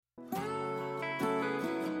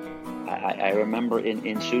I remember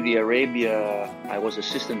in Saudi Arabia, I was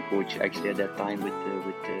assistant coach actually at that time with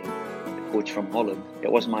the coach from Holland.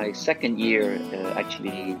 It was my second year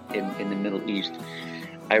actually in the Middle East.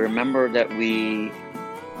 I remember that we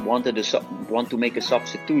want to make a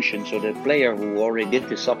substitution. So the player who already did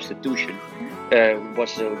the substitution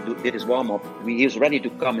did his warm up. He was ready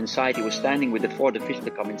to come inside. He was standing with the fourth official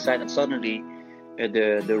to come inside, and suddenly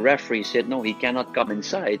the referee said no, he cannot come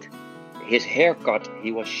inside. His haircut,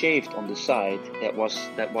 he was shaved on the side. That was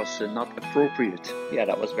not appropriate. Yeah,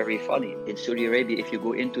 that was very funny. In Saudi Arabia, if you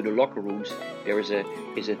go into the locker rooms, there is a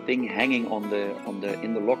thing hanging in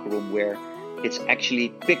the locker room where it's actually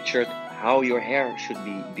pictured how your hair should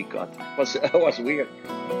be cut. It was weird.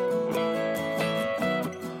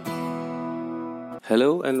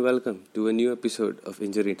 Hello and welcome to a new episode of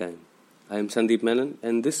Injury Time. I am Sandeep Menon,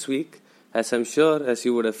 and this week, as I'm sure as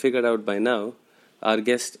you would have figured out by now, our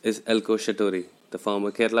guest is Eelco Schattorie, the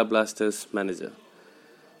former Kerala Blasters manager.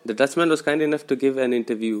 The Dutchman was kind enough to give an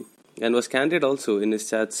interview and was candid also in his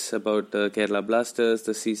chats about Kerala Blasters,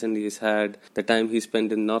 the season he's had, the time he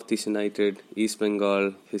spent in Northeast United, East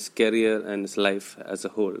Bengal, his career and his life as a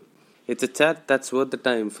whole. It's a chat that's worth the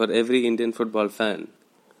time for every Indian football fan.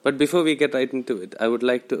 But before we get right into it, I would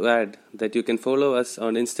like to add that you can follow us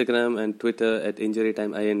on Instagram and Twitter at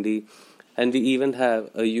InjuryTimeIND, and we even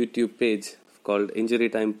have a YouTube page called Injury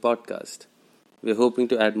Time Podcast. We're hoping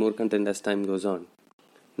to add more content as time goes on.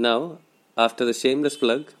 Now, after the shameless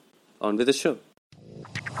plug, on with the show.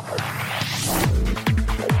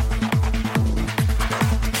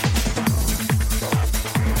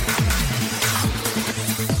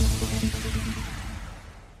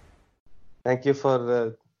 Thank you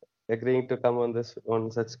for agreeing to come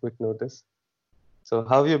on such quick notice. So,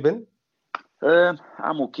 how have you been?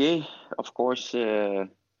 I'm okay. Of course,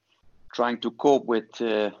 trying to cope with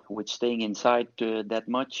staying inside that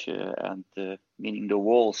much and meaning the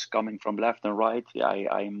walls coming from left and right.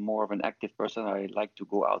 I'm more of an active person. I like to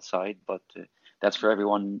go outside, but that's for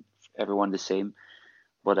everyone the same.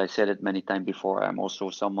 But I said it many times before. I'm also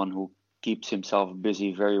someone who keeps himself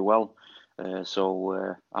busy very well.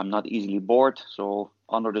 So I'm not easily bored. So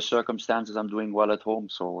under the circumstances, I'm doing well at home.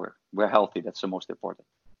 So we're healthy. That's the most important.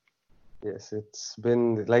 Yes, it's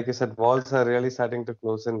been, like you said, walls are really starting to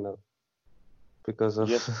close in now because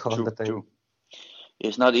of all the time. True.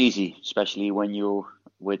 It's not easy, especially when you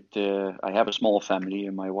I have a small family,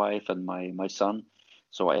 my wife and my son.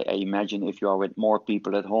 So I imagine if you are with more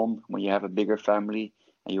people at home, when you have a bigger family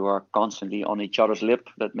and you are constantly on each other's lip,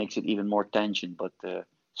 that makes it even more tension. But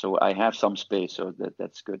so I have some space, so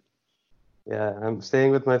that's good. Yeah, I'm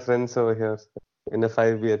staying with my friends over here in a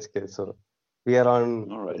 5 BHK. So we are on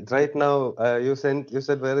right now. You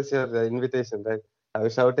said, where is your invitation, right? I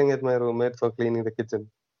was shouting at my roommate for cleaning the kitchen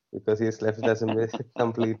because he's left it as a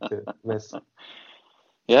complete mess.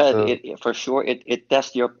 Yeah, so, for sure. It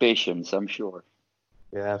tests your patience, I'm sure.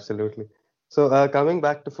 Yeah, absolutely. So coming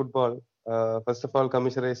back to football, first of all,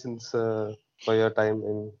 commiserations for your time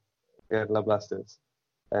in Kerala Blasters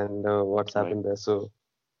and what's happened there. So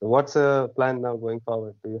what's the plan now going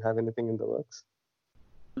forward? Do you have anything in the works?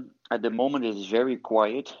 At the moment, it is very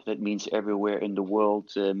quiet. That means everywhere in the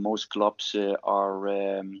world, most clubs are,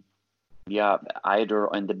 either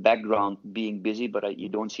in the background being busy, but you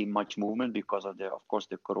don't see much movement because of the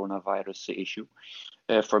coronavirus issue.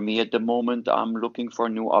 For me, at the moment, I'm looking for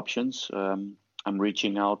new options. I'm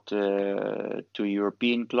reaching out to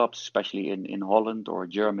European clubs, especially in Holland or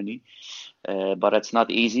Germany, but it's not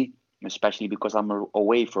easy, especially because I'm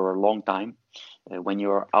away for a long time. When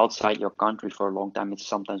you're outside your country for a long time, it's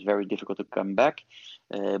sometimes very difficult to come back.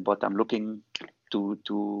 But I'm looking to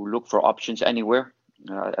look for options anywhere.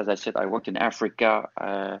 As I said, I worked in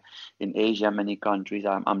Africa, in Asia, many countries.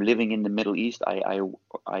 I'm living in the Middle East. I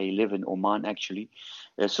live in Oman actually.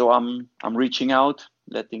 So I'm reaching out,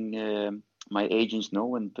 letting my agents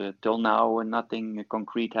know, and till now nothing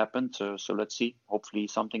concrete happened. So let's see. Hopefully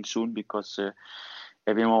something soon, because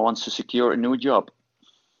everyone wants to secure a new job.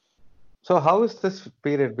 So how is this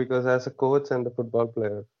period? Because as a coach and a football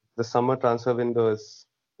player, the summer transfer window is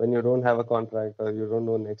when you don't have a contract or you don't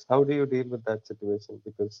know next. How do you deal with that situation?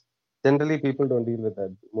 Because generally people don't deal with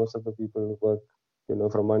that. Most of the people work,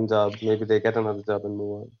 from one job, maybe they get another job and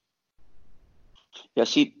move on. Yeah,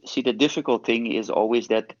 see, the difficult thing is always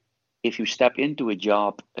that if you step into a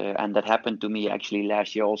job, and that happened to me actually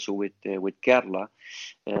last year also with Kerala,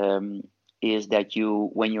 is that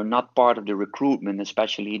when you're not part of the recruitment,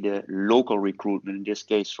 especially the local recruitment, in this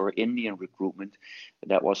case for Indian recruitment,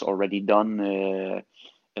 that was already done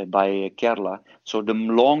by Kerala. So the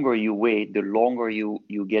longer you wait, the longer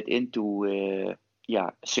you get into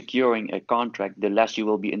securing a contract, the less you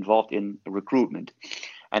will be involved in recruitment.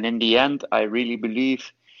 And in the end, I really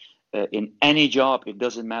believe in any job, it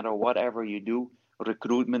doesn't matter whatever you do,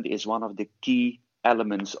 recruitment is one of the key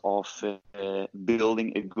elements of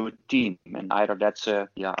building a good team. And either that's I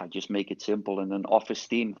just make it simple, in an office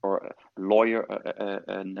team, or a lawyer,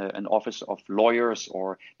 an office of lawyers,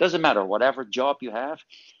 or doesn't matter, whatever job you have,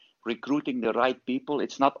 recruiting the right people.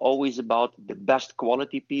 It's not always about the best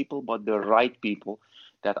quality people, but the right people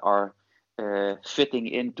that are fitting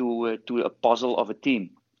into to a puzzle of a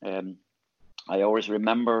team. I always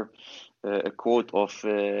remember a quote of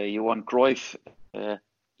Johan Cruyff: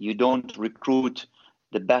 "You don't recruit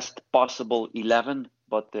the best possible 11,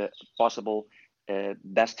 but the possible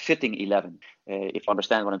best fitting 11." If you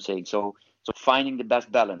understand what I'm saying. So finding the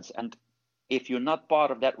best balance. And if you're not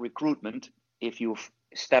part of that recruitment, if you're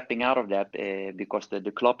stepping out of that because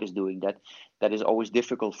the club is doing that, that is always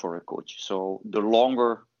difficult for a coach. So the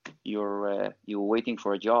longer you're waiting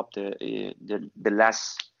for a job, the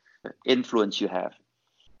less influence you have.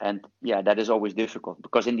 And that is always difficult,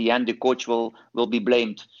 because in the end the coach will be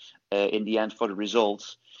blamed in the end for the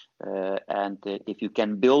results. And if you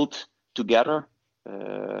can build together,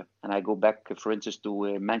 and I go back, for instance,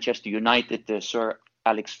 to Manchester United, Sir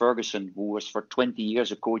Alex Ferguson, who was for 20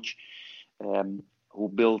 years a coach, who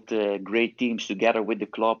built great teams together with the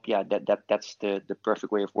club. That's the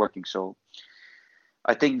perfect way of working. So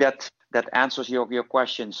I think that answers your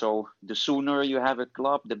question. So the sooner you have a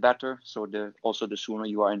club, the better. So also the sooner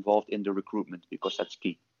you are involved in the recruitment, because that's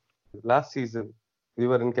key. Last season, we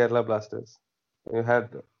were in Kerala Blasters. You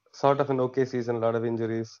had sort of an okay season, a lot of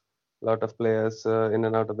injuries, a lot of players in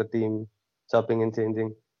and out of the team, chopping and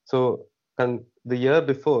changing. So the year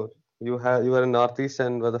before, you were in Northeast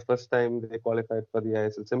and were the first time they qualified for the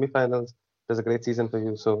ISL semi-finals. It was a great season for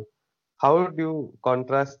you. So how do you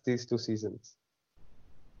contrast these two seasons?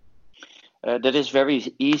 That is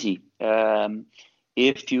very easy.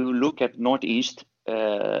 If you look at Northeast,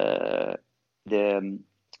 the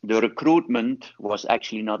recruitment was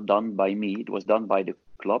actually not done by me. It was done by the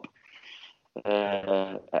club.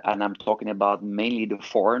 And I'm talking about mainly the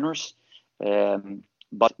foreigners.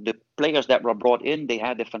 But the players that were brought in, they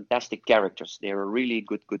had fantastic characters. They were really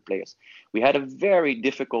good players. We had a very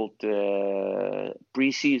difficult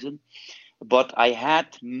preseason, but I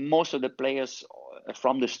had most of the players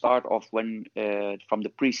from the start of from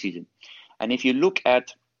the preseason. And if you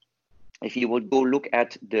would go look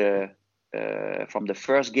at the from the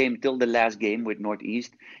first game till the last game with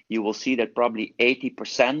Northeast, you will see that probably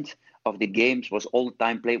 80% of the games was all the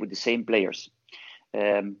time played with the same players.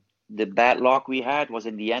 The bad luck we had was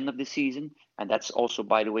in the end of the season, and that's also,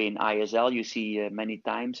 by the way, in ISL you see many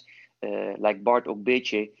times, like Bart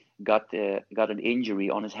Ogbeche got an injury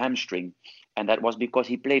on his hamstring, and that was because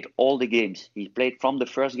he played all the games. He played from the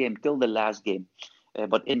first game till the last game,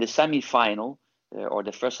 but in the semi-final or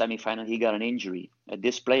the first semi-final, he got an injury.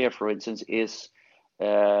 This player, for instance, is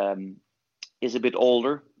a bit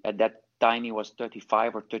older. At that time, he was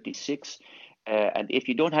 35 or 36, and if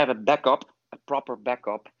you don't have a proper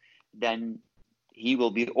backup, then he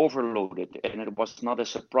will be overloaded. And it was not a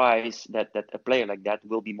surprise that a player like that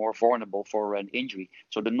will be more vulnerable for an injury.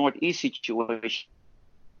 So the Northeast situation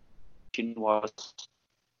was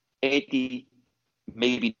 80,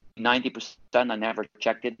 maybe 90%. I never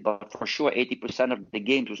checked it, but for sure 80% of the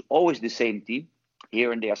games was always the same team.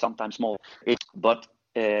 Here and there, sometimes small. But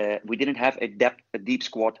we didn't have a deep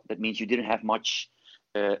squad. That means you didn't have much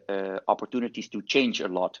opportunities to change a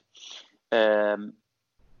lot.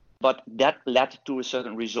 But that led to a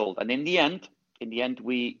certain result. And in the end,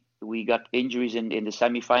 we got injuries in the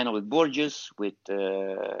semi-final with Borges, with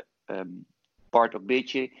Bart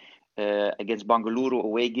Ogbeche. Against Bangalore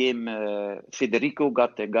away game, Federico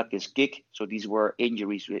got his kick. So these were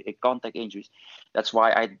injuries, contact injuries. That's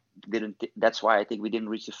why I think we didn't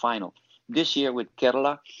reach the final. This year with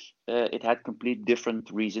Kerala, it had complete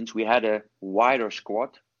different reasons. We had a wider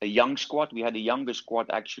squad, a young squad. We had the youngest squad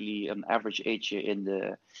actually, an average age in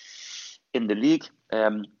the league.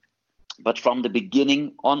 But from the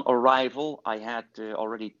beginning, on arrival, I had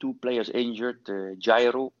already 2 players injured.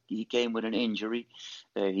 Jairo, he came with an injury.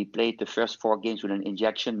 He played the first 4 games with an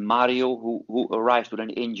injection. Mario, who arrived with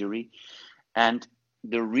an injury. And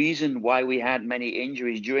the reason why we had many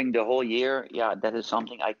injuries during the whole year, that is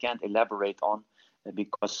something I can't elaborate on,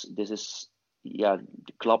 because this is, the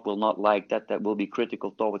club will not like that. That will be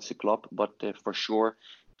critical towards the club. But for sure,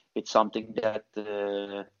 it's something that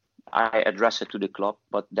I address it to the club,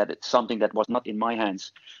 but that it's something that was not in my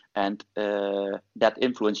hands, and that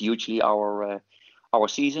influenced hugely our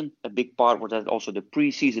season. A big part was that also the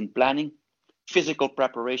pre-season planning. physical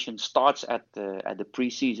preparation starts at the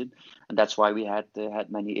preseason, and that's why we had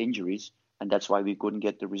many injuries, and that's why we couldn't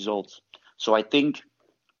get the results. So I think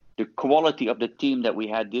the quality of the team that we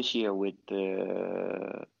had this year with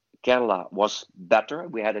Kerala was better.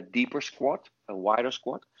 We had a deeper squad, a wider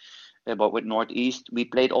squad, but with Northeast, we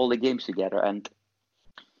played all the games together, and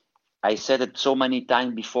I said it so many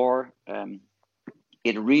times before.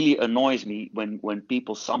 It really annoys me when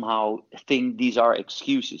people somehow think these are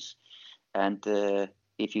excuses. And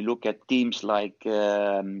if you look at teams like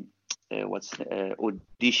Odisha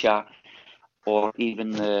or even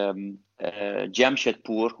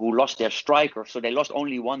Jamshedpur, who lost their striker, so they lost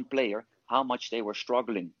only one player, how much they were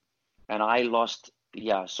struggling. And I lost,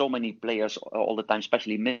 so many players all the time,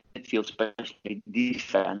 especially midfield, especially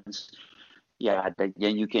defense.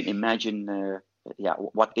 Then you can imagine,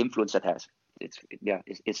 what influence that has.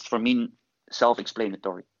 It's for me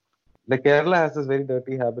self-explanatory. The Kerala has this very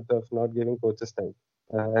dirty habit of not giving coaches time.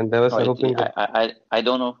 And there was No, hoping that. I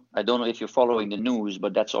don't know. I don't know if you're following the news,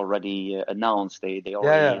 but that's already announced. They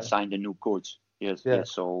already Yeah. signed a new coach. Yes. Yeah.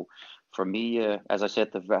 Yes. So for me, as I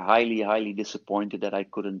said, highly disappointed that I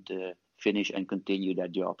couldn't finish and continue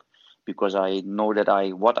that job, because I know that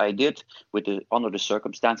what I did under the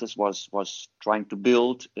circumstances was trying to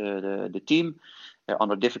build the team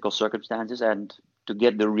under difficult circumstances, and to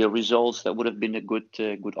get the real results that would have been a good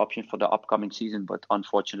option for the upcoming season. But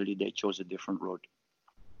unfortunately, they chose a different road.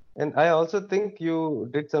 And I also think you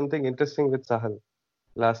did something interesting with Sahal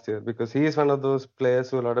last year, because he is one of those players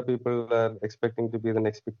who a lot of people are expecting to be the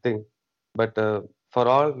next big thing. But for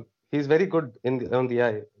all, he's very good on the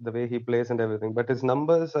eye, the way he plays and everything. But his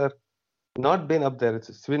numbers are not been up there.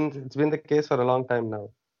 It's been the case for a long time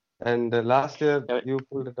now. And last year you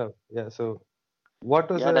pulled it out. Yeah. So what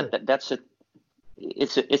was that's it.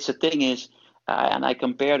 It's a thing is, and I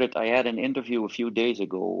compared it. I had an interview a few days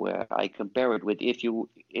ago where I compare it with if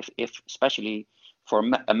especially for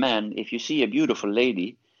a man, if you see a beautiful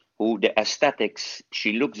lady who the aesthetics,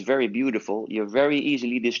 she looks very beautiful, you're very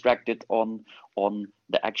easily distracted on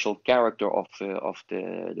the actual character of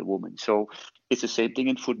the woman. So it's the same thing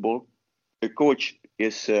in football. The coach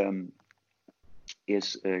is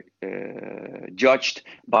judged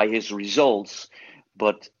by his results,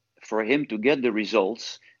 but for him to get the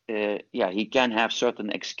results, he can have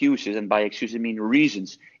certain excuses, and by excuses I mean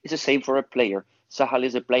reasons. It's the same for a player. Sahal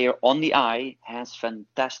is a player on the eye, has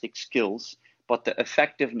fantastic skills, but the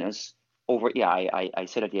effectiveness I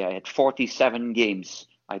said it. I had 47 games.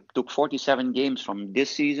 I took 47 games from this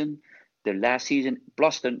season, the last season,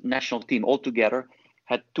 plus the national team altogether,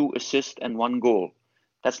 had 2 assists and 1 goal.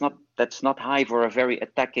 That's not high for a very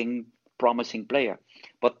attacking, promising player.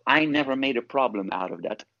 But I never made a problem out of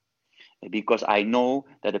that, because I know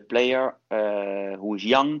that a player who is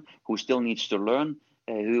young, who still needs to learn,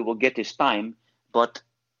 who will get his time. But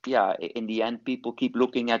in the end, people keep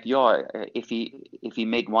looking at if he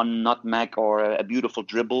made one nutmeg or a beautiful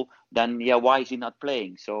dribble, then why is he not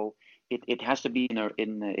playing? So it has to be in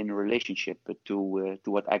a relationship to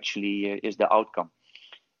what actually is the outcome.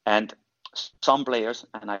 And some players,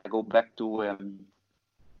 and I go back to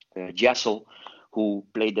Jessel, who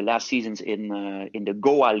played the last seasons in the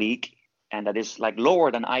Goa League, and that is like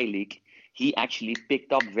lower than I-League. He actually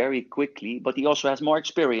picked up very quickly, but he also has more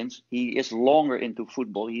experience. He is longer into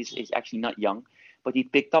football. He's actually not young, but he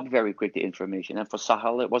picked up very quick the information. And for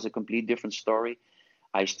Sahal, it was a complete different story.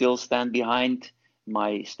 I still stand behind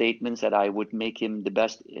my statements that I would make him the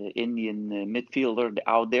best Indian midfielder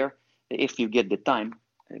out there if you get the time.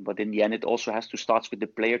 But in the end, it also has to start with the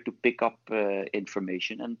player to pick up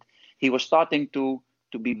information. And he was starting to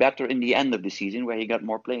be better in the end of the season, where he got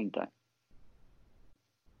more playing time.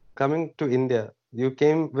 Coming to India, you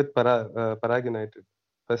came with Parag United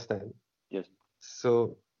first time. Yes.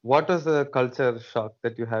 So what was the culture shock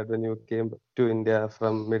that you had when you came to India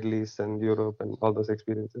from Middle East and Europe and all those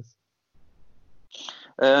experiences?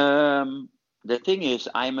 The thing is,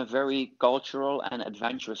 I'm a very cultural and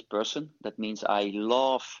adventurous person. That means I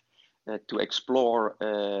love to explore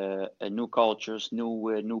new cultures,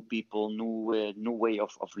 new people, new way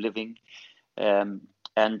of living.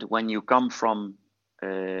 And when you come from,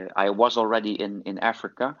 I was already in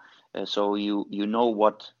Africa, so you know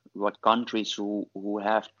what countries who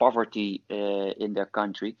have poverty in their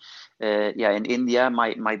country. In India,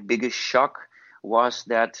 my biggest shock was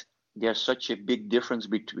that there's such a big difference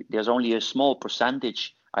between. There's only a small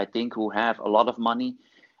percentage, I think, who have a lot of money.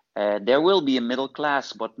 There will be a middle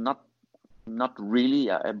class, but not really.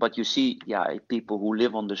 But you see, people who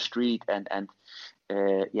live on the street, and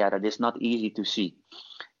that is not easy to see.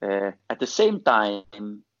 At the same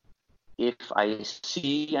time, if I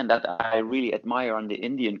see, and that I really admire on the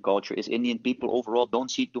Indian culture, is Indian people overall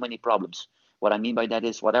don't see too many problems. What I mean by that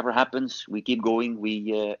is whatever happens, we keep going,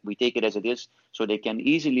 we take it as it is, so they can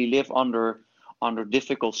easily live under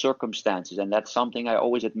difficult circumstances, and that's something I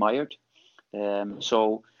always admired.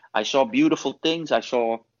 So I saw beautiful things. I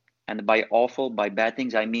saw, and by bad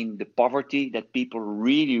things, I mean the poverty that people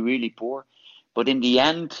really, really poor. But in the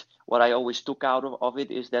end, what I always took out of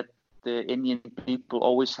it is that the Indian people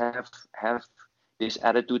always have this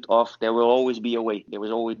attitude of there will always be a way. There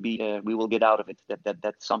will always be we will get out of it.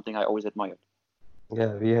 That's something I always admired.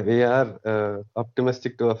 Yeah, we are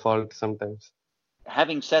optimistic to a fault sometimes.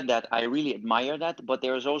 Having said that, I really admire that, but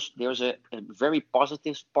there's a very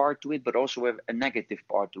positive part to it, but also a negative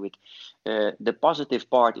part to it. The positive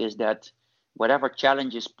part is that whatever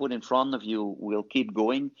challenge is put in front of you will keep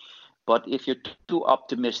going. But if you're too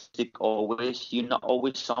optimistic always, you know,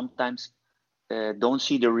 always sometimes don't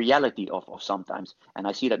see the reality of sometimes. And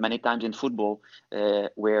I see that many times in football,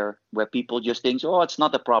 where people just think, oh, it's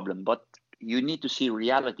not a problem. But you need to see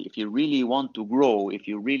reality. If you really want to grow, if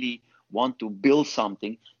you really want to build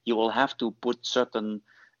something, you will have to put certain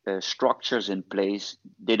structures in place.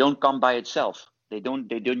 They don't come by itself. They don't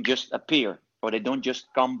just appear, or they don't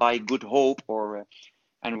just come by good hope.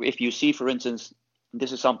 And if you see, for instance,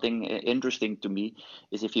 this is something interesting to me,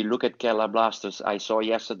 is if you look at Kerala Blasters. I saw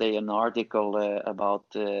yesterday an article about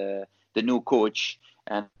the new coach,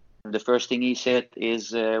 and the first thing he said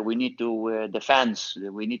is we need to the fans,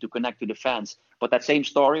 we need to connect to the fans. But that same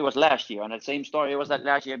story was last year, and that same story was that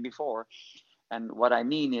last year before. And what I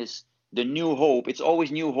mean is the new hope. It's always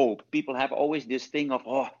new hope. People have always this thing of,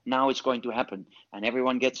 oh, now it's going to happen, and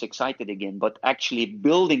everyone gets excited again. But actually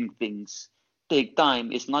building things take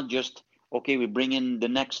time. It's not just, okay, we bring in the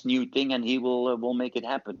next new thing and he will make it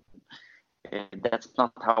happen. That's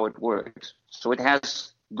not how it works. So it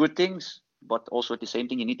has good things, but also at the same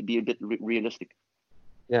thing, you need to be a bit realistic.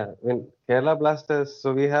 Yeah, when Kerala Blasters,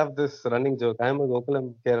 so we have this running joke. I'm a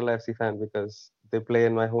Gokulam Kerala FC fan because they play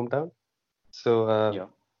in my hometown. So Yeah.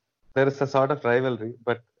 there is a sort of rivalry,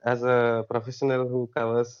 but as a professional who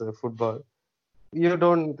covers football, you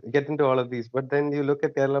don't get into all of these. But then you look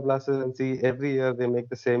at Kerala Blasters and see every year they make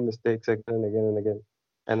the same mistakes again and again and again.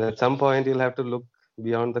 And at some point you'll have to look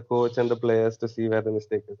beyond the coach and the players to see where the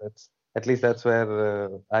mistake is. That's where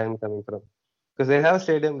I am coming from. Because they have a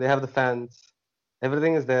stadium, they have the fans,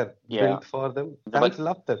 everything is there Yeah. built for them. But Fans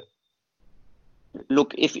love that.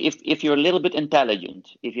 look, if you're a little bit intelligent,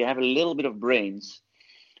 if you have a little bit of brains,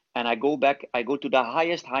 and I go to the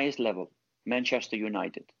highest level, Manchester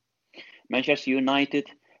United. Manchester United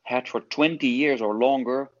had for 20 years or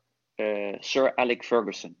longer Sir Alex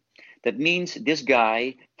Ferguson. That means this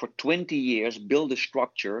guy for 20 years built a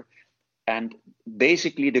structure, and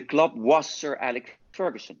basically the club was Sir Alex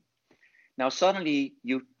Ferguson. Now suddenly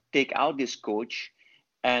you take out this coach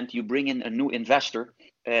and you bring in a new investor,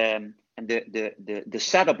 and the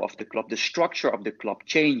setup of the club, the structure of the club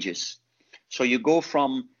changes. So you go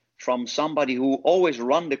from somebody who always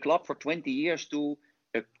run the club for 20 years to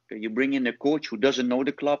you bring in a coach who doesn't know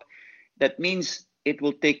the club. That means it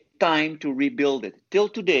will take time to rebuild it. Till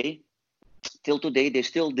today, they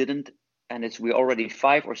still didn't, and we're already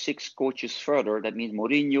 5 or 6 coaches further. That means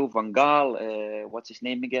Mourinho, Van Gaal, what's his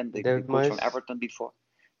name again? The David coach from Moyes. Everton before.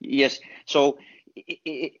 Yes. So,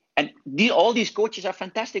 all these coaches are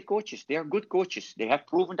fantastic coaches. They are good coaches. They have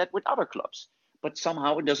proven that with other clubs, but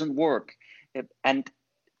somehow it doesn't work. And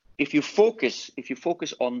if you focus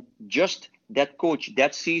on just that coach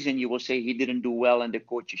that season, you will say he didn't do well and the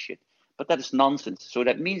coach is shit. But that is nonsense. So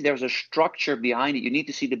that means there's a structure behind it. You need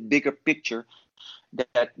to see the bigger picture,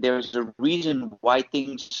 that there's a reason why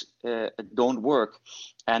things don't work.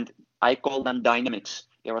 And I call them dynamics.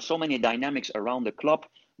 There are so many dynamics around the club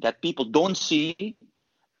that people don't see,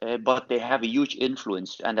 but they have a huge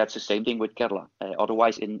influence. And that's the same thing with Kerala.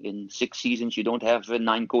 Otherwise, in 6 seasons, you don't have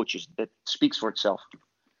 9 coaches. That speaks for itself.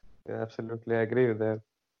 Yeah, absolutely, I agree with that.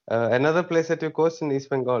 Another place that you coached in East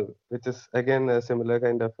Bengal, which is again a similar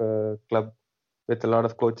kind of club with a lot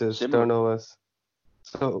of coaches, Similar. turnovers.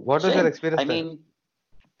 So, what was your Same. experience I there? mean,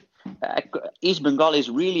 East Bengal is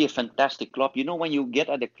really a fantastic club. You know, when you get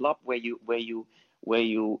at a club where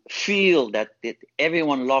you feel that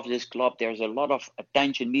everyone loves this club, there's a lot of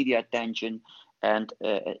attention, media attention, and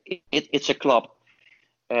it's a club.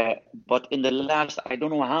 But in the last, I don't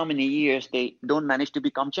know how many years, they don't manage to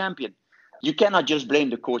become champion. You cannot just blame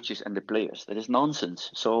the coaches and the players. That is nonsense.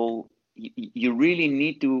 So you really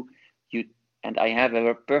need to and I have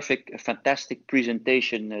a fantastic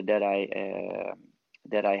presentation that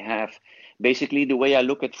I have. Basically, the way I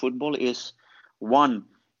look at football is, one,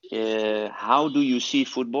 how do you see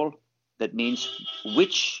football? That means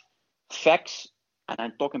which facts, and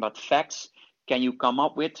I'm talking about facts, can you come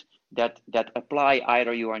up with that apply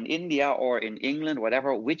either you are in India or in England,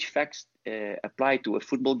 whatever, which facts apply to a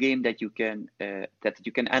football game that you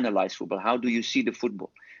can analyze football. How do you see the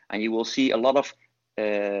football? And you will see a lot of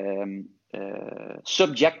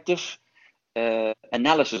subjective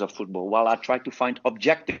analysis of football, while I try to find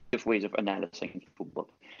objective ways of analyzing football.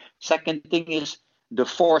 Second thing is the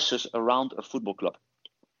forces around a football club.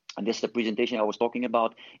 And this is the presentation I was talking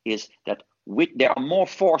about, is that there are more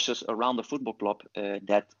forces around the football club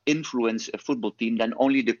that influence a football team than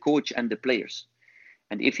only the coach and the players.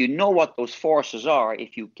 And if you know what those forces are,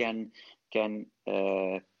 if you can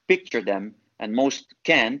picture them, and most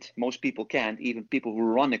people can't, even people who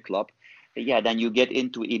run a club, then you get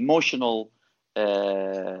into emotional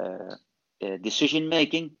decision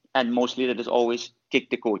making, and mostly that is always kick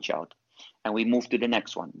the coach out and we move to the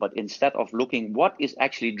next one. But instead of looking what is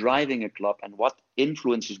actually driving a club and what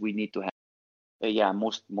influences we need to have,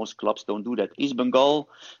 most clubs don't do that. East Bengal,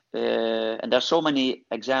 and there's so many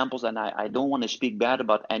examples, and I don't want to speak bad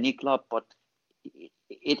about any club, but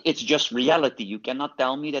it's just reality. You cannot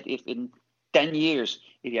tell me that if in 10 years,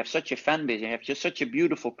 if you have such a fan base, you have just such a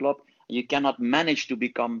beautiful club, you cannot manage to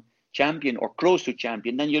become champion or close to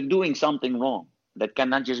champion, then you're doing something wrong. That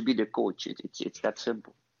cannot just be the coach. It's that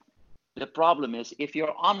simple. The problem is, if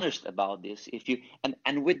you're honest about this, if you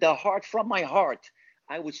and with the heart, from my heart,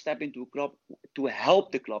 I would step into a club to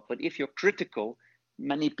help the club. But if you're critical,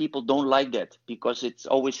 many people don't like that, because it's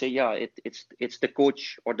always say, it's the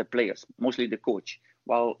coach or the players, mostly the coach.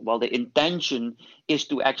 While the intention is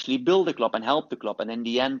to actually build the club and help the club, and in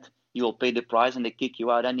the end, you will pay the price and they kick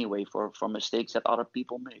you out anyway for mistakes that other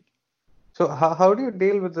people make. So how do you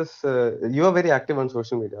deal with this? You are very active on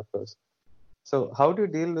social media, of course. So how do you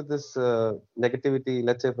deal with this negativity,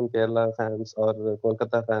 let's say from Kerala fans or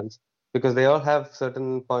Kolkata fans, because they all have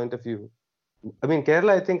certain point of view? I mean,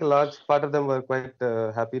 Kerala, I think a large part of them were quite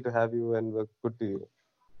happy to have you and were good to you.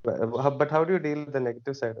 But how do you deal with the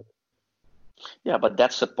negative side of it? Yeah, but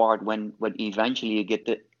that's the part when eventually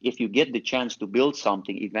if you get the chance to build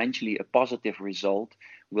something, eventually a positive result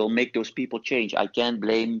will make those people change. I can't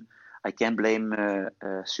blame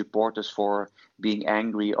supporters for being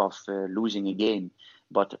angry of losing a game,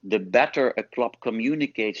 but the better a club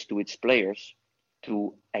communicates to its players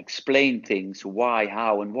to explain things, why,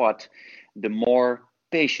 how, and what, the more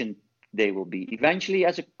patient they will be. Eventually,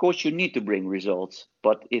 as a coach, you need to bring results,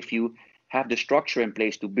 but if you have the structure in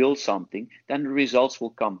place to build something, then the results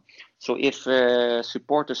will come. So if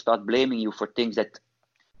supporters start blaming you for things that,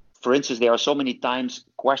 for instance, there are so many times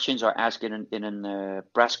questions are asked in a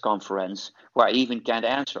press conference where I even can't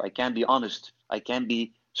answer. I can't be honest. I can't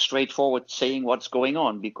be straightforward saying what's going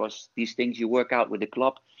on, because these things you work out with the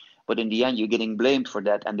club, but in the end you're getting blamed for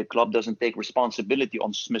that, and the club doesn't take responsibility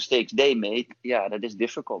on mistakes they made. Yeah, that is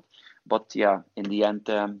difficult. But yeah, in the end,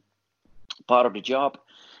 part of the job.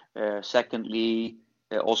 Secondly,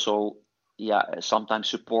 also, sometimes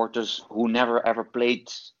supporters who never ever played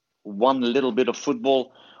one little bit of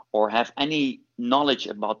football or have any knowledge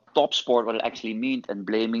about top sport, what it actually means, and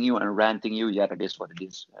blaming you and ranting you. Yeah, that is what it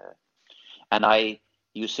is. And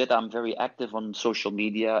you said I'm very active on social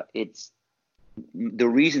media. It's the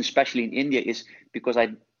reason, especially in India, is because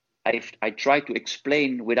I try to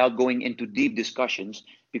explain without going into deep discussions,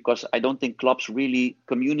 because I don't think clubs really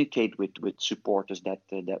communicate with supporters that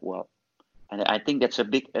well. And I think that's a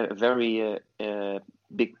very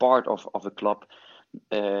big part of a club,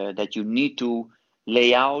 that you need to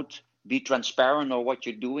lay out, be transparent on what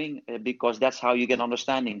you're doing, because that's how you get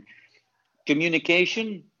understanding.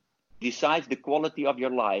 Communication decides the quality of your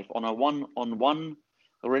life. On a one-on-one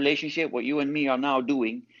relationship, what you and me are now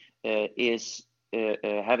doing is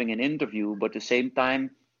having an interview, but at the same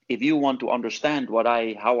time, if you want to understand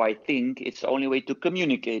how I think, it's the only way to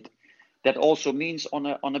communicate. That also means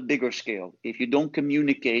on a bigger scale. If you don't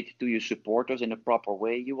communicate to your supporters in a proper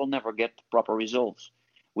way, you will never get proper results.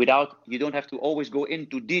 You don't have to always go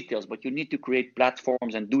into details, but you need to create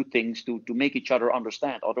platforms and do things to make each other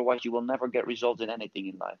understand. Otherwise, you will never get results in anything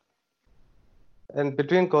in life. And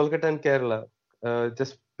between Kolkata and Kerala,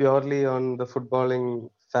 just purely on the footballing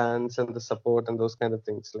fans and the support and those kind of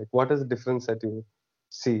things, like what is the difference that you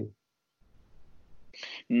see?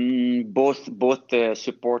 Both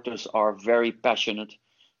supporters are very passionate.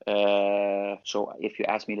 So if you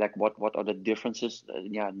ask me like what are the differences,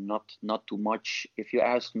 not too much. If you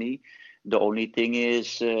ask me, the only thing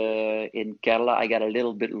is in Kerala I got a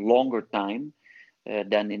little bit longer time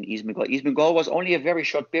than in East Bengal. East Bengal was only a very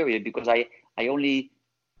short period, because I only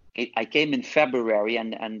I came in February,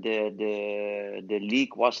 and the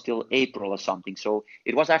league was till April or something. So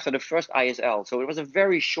it was after the first ISL. So it was a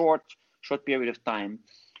very short period of time.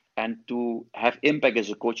 And to have impact as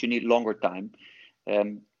a coach, you need longer time.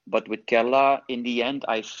 But with Kerala, in the end,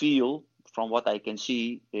 I feel, from what I can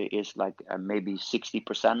see, is like maybe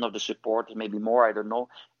 60% of the supporters, maybe more, I don't know,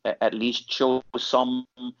 at least show some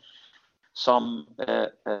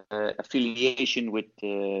affiliation with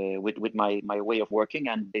my way of working,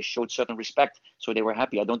 and they showed certain respect, so they were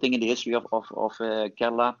happy. I don't think in the history of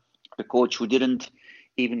Kerala, a coach who didn't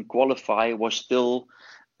even qualify was still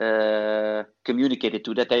communicated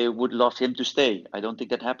to that they would love him to stay. I don't think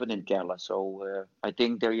that happened in Kerala. So I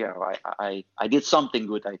think there, yeah, I did something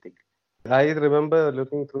good, I think. I remember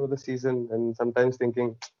looking through the season and sometimes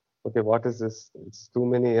thinking, okay, what is this? It's too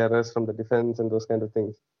many errors from the defense and those kind of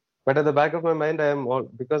things. But at the back of my mind,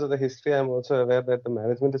 because of the history, I'm also aware that the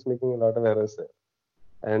management is making a lot of errors there.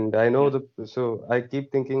 And I know so I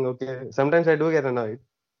keep thinking, okay, sometimes I do get annoyed,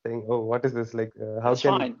 saying, oh, what is this? Like, how That's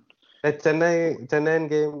can fine. that Chennai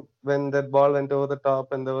game when that ball went over the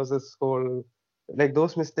top and there was this whole, like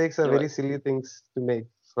those mistakes are Yeah, very silly things to make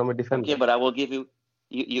from a okay, defender. but I will give you.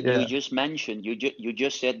 You Yeah, just mentioned, you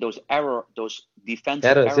just said those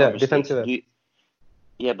defensive errors, error yeah, mistakes. defensive errors.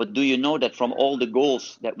 Yeah, but do you know that from all the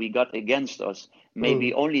goals that we got against us, Mm,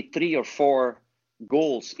 maybe only 3 or 4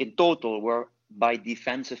 goals in total were by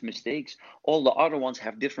defensive mistakes? All the other ones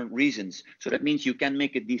have different reasons. So that means you can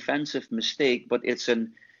make a defensive mistake, but it's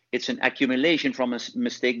an accumulation from a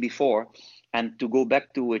mistake before. And to go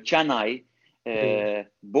back to Chennai, mm.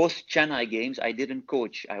 both Chennai games I didn't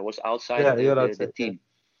coach. I was outside Yeah, you're the outside. Yeah. team.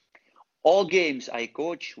 All games I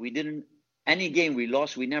coach, any game we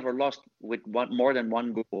lost, we never lost with more than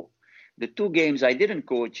 1 goal. The 2 games I didn't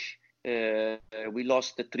coach, we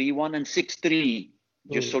lost the 3-1 and 6-3.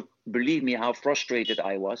 Just Mm. so believe me how frustrated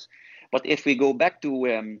I was. But if we go back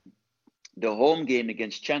to the home game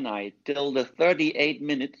against Chennai, till the 38th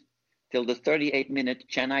minute,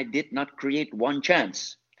 Chennai did not create one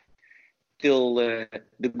chance. Till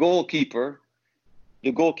the goalkeeper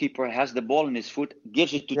has the ball in his foot,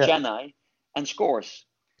 gives it to Yeah. Chennai, and scores.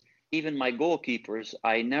 Even my goalkeepers,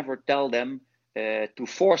 I never tell them to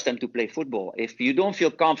force them to play football. If you don't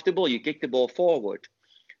feel comfortable, you kick the ball forward.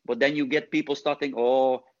 But then you get people starting,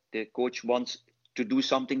 oh, the coach wants to do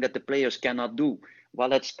something that the players cannot do. Well,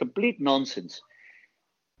 that's complete nonsense.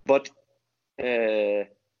 But and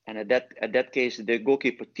at that case, the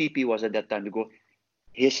goalkeeper TP was at that time the goal.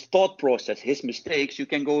 His thought process, his mistakes, you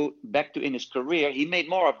can go back to in his career, he made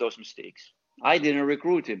more of those mistakes. I didn't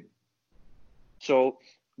recruit him. So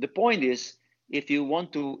the point is, if you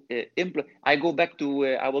want to implement, I go back to,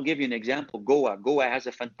 I will give you an example, Goa. Goa has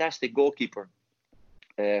a fantastic goalkeeper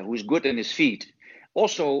who's good in his feet,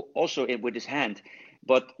 also with his hand.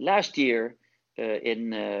 But last year in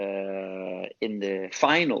the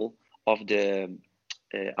final of the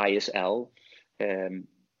ISL,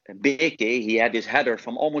 Beke, he had his header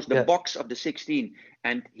from almost the Yeah. box of the 16,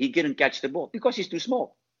 and he didn't catch the ball because he's too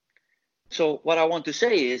small. So what I want to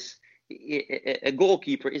say is, a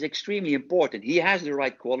goalkeeper is extremely important. He has the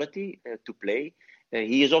right quality to play.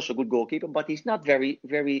 He is also a good goalkeeper, but he's not very,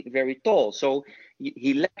 very, very tall. So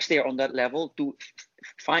he lacks there on that level to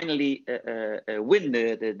finally win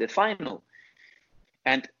the final.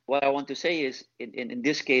 And what I want to say is, in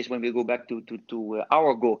this case, when we go back to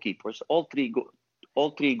our goalkeepers, all three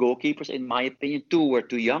goalkeepers, in my opinion, 2 were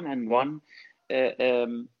too young, and one,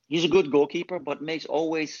 he's a good goalkeeper, but makes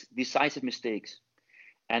always decisive mistakes,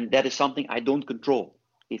 and that is something I don't control.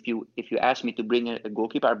 If you ask me to bring a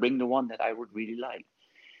goalkeeper, I bring the one that I would really like,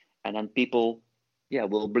 and then people,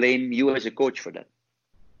 will blame you as a coach for that.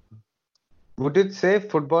 Would you say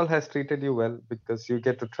football has treated you well because you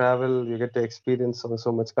get to travel, you get to experience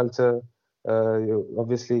so much culture, you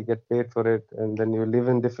obviously get paid for it, and then you live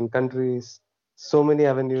in different countries, so many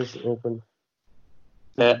avenues open.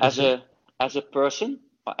 So As a person,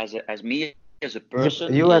 as me as a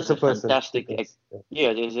person, you is as a a person, fantastic, because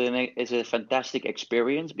it's a fantastic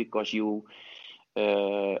experience, because you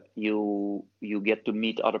get to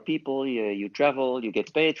meet other people, you travel, you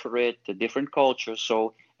get paid for it, the different cultures.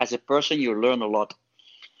 So as a person, you learn a lot.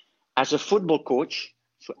 As a football coach,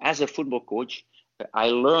 I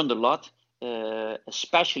learned a lot,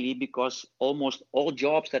 especially because almost all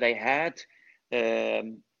jobs that I had,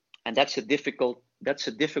 and that's a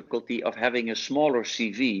difficulty of having a smaller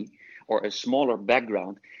CV or a smaller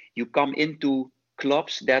background. You come into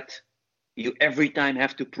clubs that you every time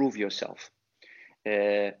have to prove yourself.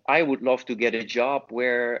 I would love to get a job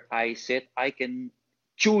where I said I can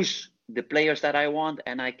choose the players that I want,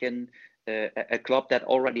 and I can a club that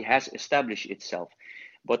already has established itself.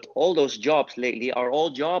 But all those jobs lately are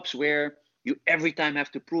all jobs where you every time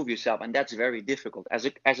have to prove yourself, and that's very difficult. As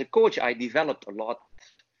a coach, I developed a lot.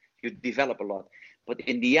 You develop a lot, but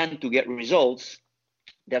in the end, to get results,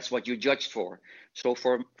 that's what you judged for. So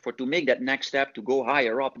for to make that next step to go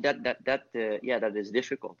higher up, that is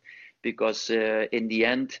difficult, because in the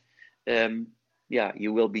end,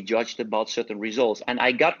 you will be judged about certain results. And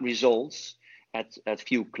I got results at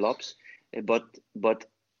few clubs, but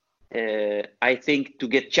I think to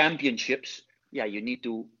get championships, you need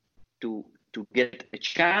to get a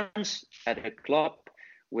chance at a club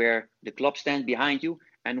where the club stands behind you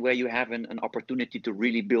and where you have an opportunity to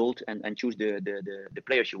really build and choose the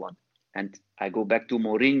players you want. And I go back to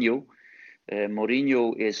Mourinho.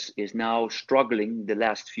 Mourinho is now struggling the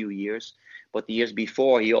last few years, but the years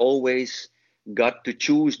before he always got to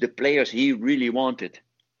choose the players he really wanted.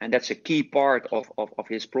 And that's a key part of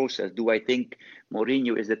his process. Do I think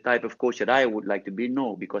Mourinho is the type of coach that I would like to be?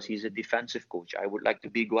 No, because he's a defensive coach. I would like to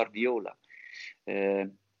be Guardiola.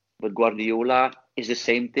 But Guardiola is the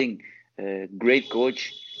same thing. Great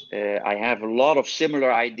coach. I have a lot of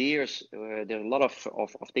similar ideas. There are a lot of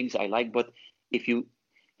things I like. But if you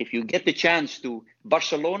get the chance to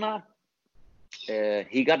Barcelona,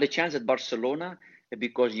 he got the chance at Barcelona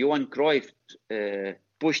because Johan Cruyff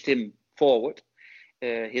pushed him forward.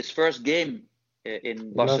 His first game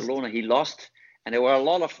in Barcelona, he lost, and there were a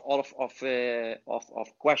lot of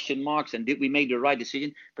question marks. And did we make the right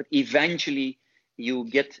decision? But eventually, you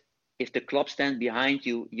get, if the club stands behind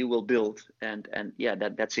you, you will build, and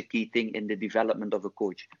that's a key thing in the development of a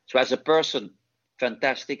coach. So as a person,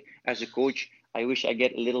 fantastic. As a coach, I wish I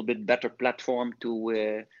get a little bit better platform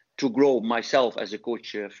to grow myself as a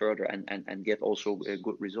coach further and get also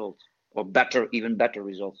good results, or even better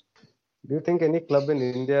results. Do you think any club in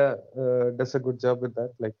India does a good job with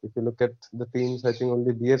that? Like if you look at the teams, I think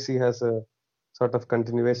only BFC has a sort of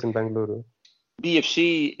continuation, Bangalore.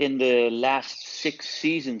 BFC in the last 6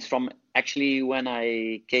 seasons, from actually when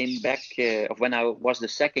I came back, when I was the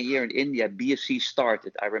second year in India, BFC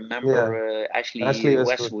started. I remember Ashley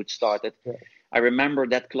Westwood started. Yeah. I remember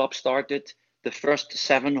that club started the first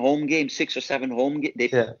 7 home games, 6 or 7 home games.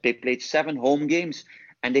 They played 7 home games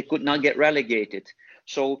and they could not get relegated.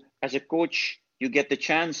 So as a coach, you get the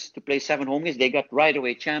chance to play 7 home games. They got right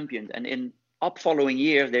away champions, and in following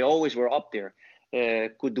years, they always were up there.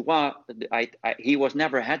 Kudwa, he was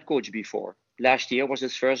never head coach before. Last year was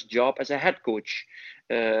his first job as a head coach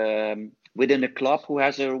within a club who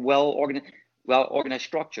has a well-organized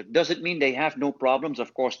structure. Does it mean they have no problems?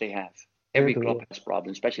 Of course they have. Every club has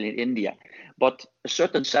problems, especially in India. But a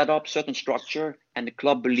certain setup, certain structure, and the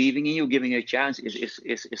club believing in you, giving you a chance is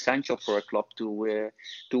essential for a club to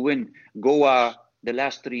win. Goa, the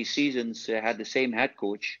last 3 seasons, had the same head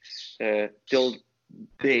coach. Till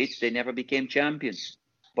date, they never became champions.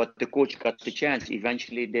 But the coach got the chance.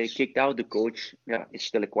 Eventually, they kicked out the coach. Yeah, it's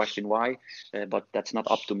still a question why, but that's not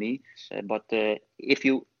up to me. But if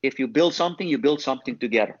you build something, you build something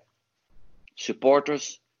together.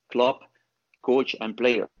 Supporters, club, coach and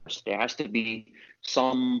players. There has to be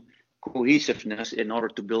some cohesiveness in order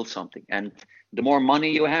to build something. And the more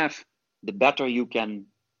money you have, the better you can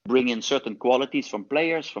bring in certain qualities from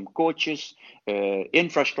players, from coaches,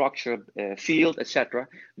 infrastructure, field, etc.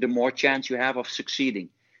 The more chance you have of succeeding.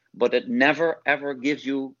 But it never ever gives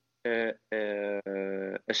you a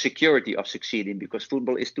security of succeeding, because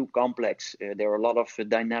football is too complex. There are a lot of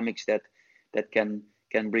dynamics that can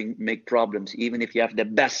make problems, even if you have the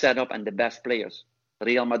best setup and the best players.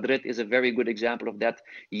 Real Madrid is a very good example of that.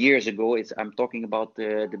 Years ago, I'm talking about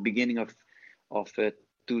the beginning of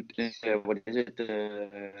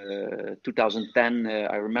 2010.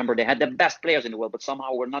 I remember they had the best players in the world, but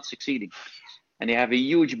somehow were not succeeding, and they have a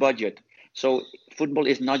huge budget. So football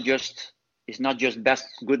is not just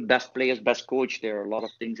best players, best coach. There are a lot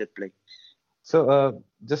of things at play. So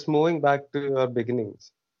just moving back to your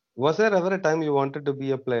beginnings. Was there ever a time you wanted to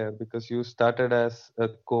be a player, because you started as a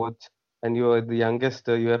coach and you are the youngest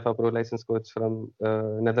UEFA Pro License coach from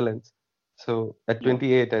Netherlands? So at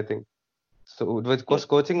 28, I think. So was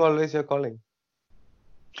coaching always your calling?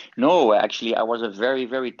 No, actually, I was a very,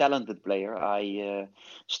 very talented player. I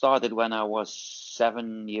started when I was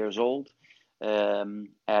 7 years old.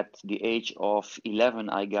 At the age of 11,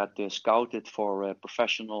 I got scouted for a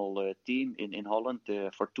professional team in Holland,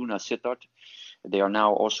 Fortuna Sittard. They are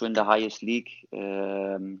now also in the highest league.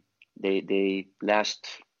 They last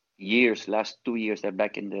 2 years, they're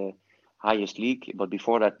back in the highest league. But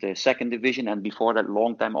before that, the second division, and before that,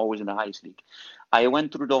 long time always in the highest league. I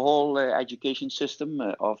went through the whole education system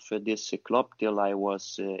of this club till I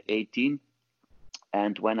was 18.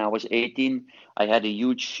 And when I was 18, I had a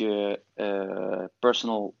huge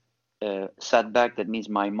personal setback. That means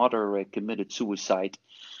my mother committed suicide,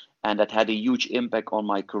 and that had a huge impact on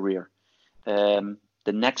my career. The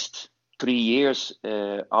next 3 years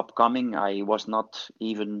upcoming, I was not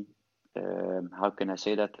even, how can I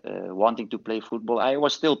say that, wanting to play football. I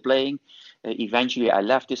was still playing. Eventually, I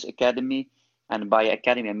left this academy, and by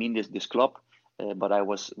academy I mean this club, but I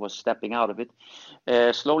was stepping out of it.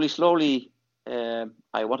 Slowly,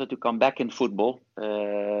 I wanted to come back in football.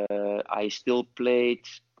 I still played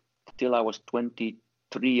till I was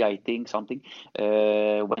 23, I think, something.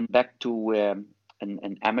 Went back to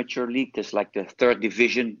an amateur league. That's like the third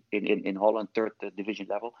division in Holland, third division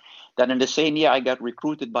level. Then in the same year, I got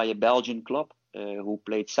recruited by a Belgian club who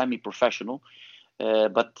played semi-professional.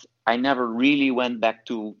 But I never really went back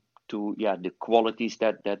to the qualities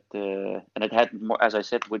that and it had more, as I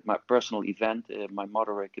said, with my personal event, my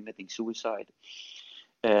mother committing suicide.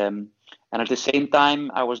 And at the same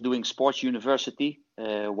time, I was doing sports university,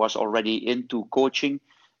 was already into coaching,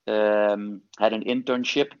 had an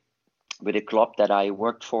internship with a club that I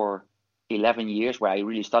worked for 11 years, where I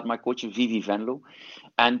really started my coaching, VV Venlo.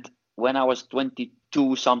 And when I was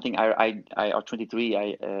 22 something, or 23,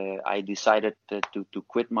 I decided to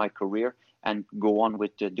quit my career and go on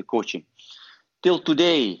with the coaching. Till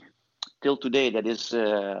today, that is,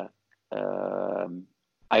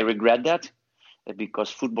 I regret that, because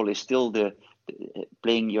football is still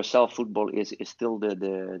playing yourself. Football is still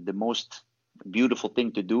the most beautiful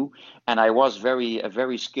thing to do, and I was a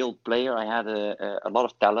very skilled player. I had a lot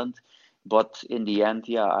of talent, but in the end,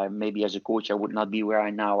 maybe as a coach I would not be where I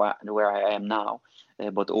am now.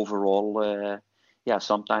 But overall,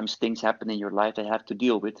 sometimes things happen in your life that you have to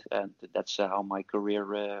deal with, and that's how my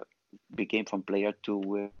career became from player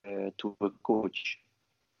to a coach.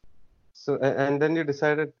 So, and then you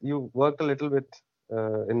decided, you worked a little bit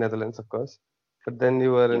in Netherlands, of course, but then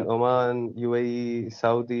you were in Oman, UAE,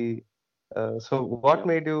 Saudi. So what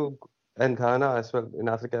made you, and Ghana as well, in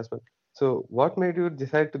Africa as well. So what made you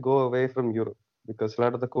decide to go away from Europe? Because a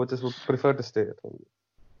lot of the coaches would prefer to stay at home.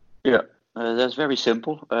 Yeah, that's very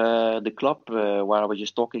simple. The club where I was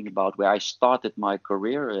just talking about, where I started my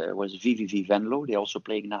career, was VVV Venlo. They also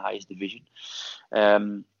play in the highest division.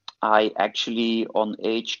 I actually, on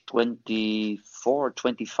age 24,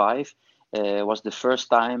 25, was the first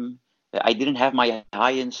time. I didn't have my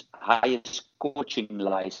highest coaching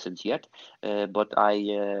license yet, but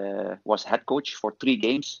I was head coach for 3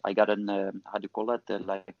 games. I got an how do you call that?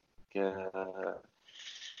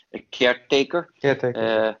 A caretaker.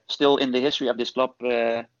 Still in the history of this club.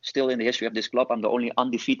 I'm the only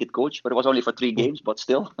undefeated coach, but it was only for 3 games. But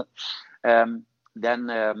still, then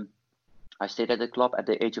I stayed at the club. At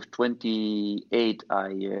the age of 28,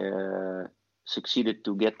 I succeeded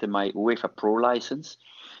to get my UEFA Pro license,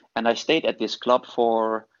 and I stayed at this club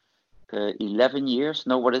for 11 years.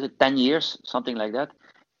 No, what is it? 10 years, something like that.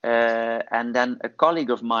 And then a colleague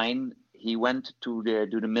of mine, he went to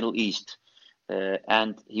the Middle East.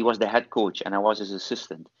 And he was the head coach, and I was his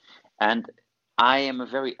assistant. And I am a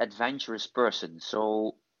very adventurous person.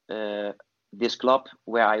 So this club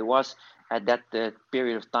where I was at that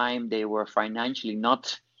period of time, they were financially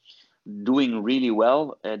not doing really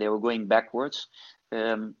well. They were going backwards.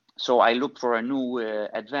 So I looked for a new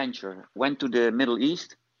adventure. Went to the Middle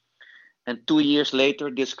East. And 2 years later,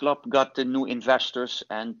 this club got the new investors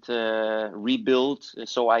and rebuilt.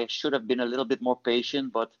 So I should have been a little bit more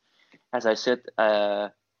patient, but as I said,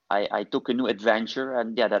 I took a new adventure,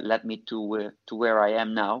 and that led me to where I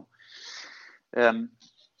am now.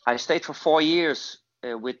 I stayed for 4 years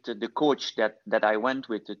with the coach that I went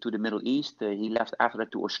with to the Middle East. He left after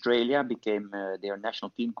that to Australia, became their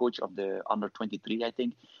national team coach of the under 23, I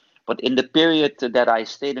think. But in the period that I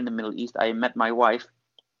stayed in the Middle East, I met my wife,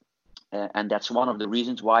 and that's one of the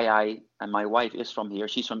reasons why and my wife is from here.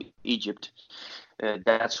 She's from Egypt.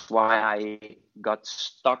 That's why I got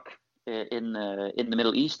stuck in the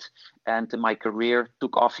Middle East, and my career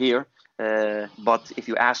took off here. But if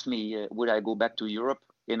you ask me, would I go back to Europe?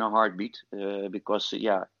 In a heartbeat, because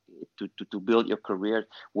to build your career,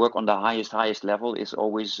 work on the highest level is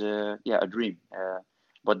always a dream.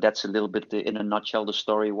 But that's a little bit in a nutshell the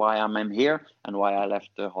story why I'm here and why I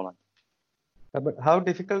left Holland. But how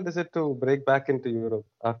difficult is it to break back into Europe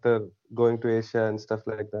after going to Asia and stuff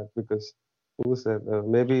like that? Because who said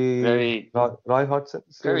maybe Roy Hodgson?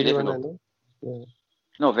 Very difficult. Yeah.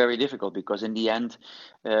 No, very difficult, because in the end,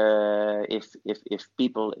 if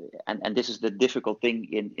people, and this is the difficult thing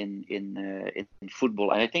in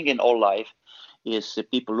football, and I think in all life, is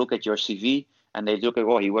people look at your CV and they look at,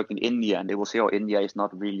 he worked in India, and they will say, India is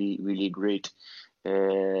not really great.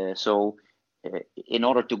 So in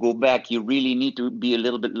order to go back, you really need to be a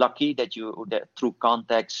little bit lucky that through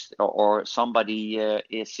contacts or somebody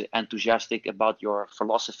is enthusiastic about your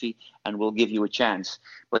philosophy and will give you a chance.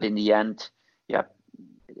 But in the end, yeah,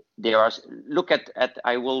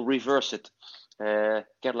 I will reverse it.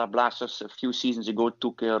 Kerala Blasters a few seasons ago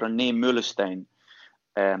took René Meulensteen.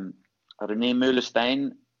 René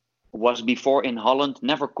Meulensteen was before in Holland,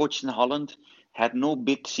 never coached in Holland, had no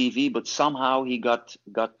big CV, but somehow he got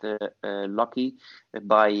lucky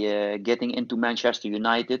by getting into Manchester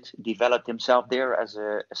United, developed himself there as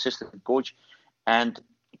an assistant coach, and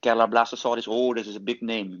Kerala Blasters saw this is a big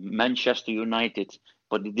name, Manchester United,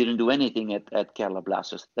 but he didn't do anything at Kerala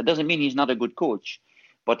Blasters. That doesn't mean he's not a good coach,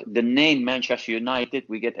 but the name Manchester United,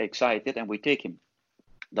 we get excited and we take him.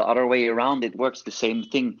 The other way around, it works the same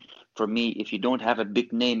thing for me. If you don't have a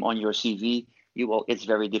big name on your CV, it's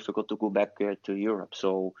very difficult to go back to Europe.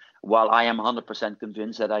 So while I am 100%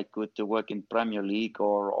 convinced that I could work in Premier League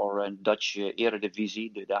or in Dutch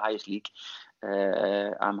Eredivisie, the highest league,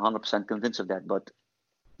 I'm 100% convinced of that. But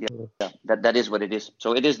yeah, that is what it is.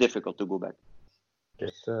 So it is difficult to go back.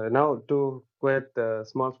 Yes. Now to quite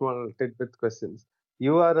small tidbit questions.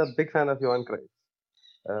 You are a big fan of Johan Cruyff.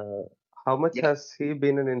 How much has he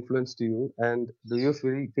been an influence to you, and do you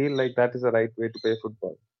feel like that is the right way to play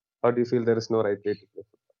football, or do you feel there is no right way to play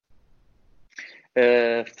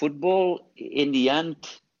football? Football, in the end,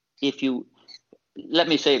 let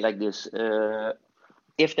me say it like this: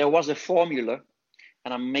 if there was a formula,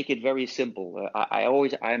 and I make it very simple,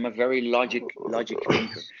 I'm a very logic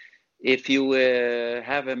thinker. If you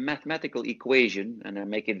have a mathematical equation, and I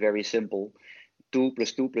make it very simple, 2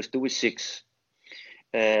 + 2 + 2 is 6.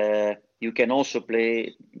 You can also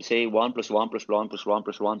say 1 + 1 + 1 + 1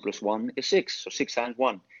 + 1 + 1 is 6. So 6 times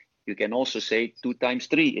 1. You can also say 2 times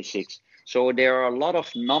 3 is 6. So there are a lot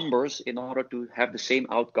of numbers in order to have the same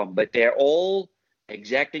outcome, but they're all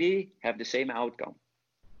exactly have the same outcome.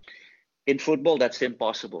 In football, that's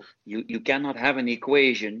impossible. You cannot have an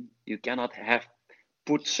equation. You cannot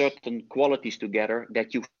put certain qualities together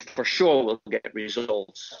that you for sure will get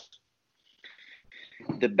results.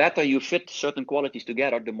 The better you fit certain qualities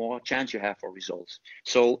together, the more chance you have for results.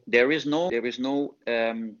 So there is no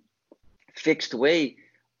fixed way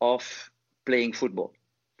of playing football.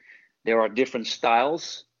 There are different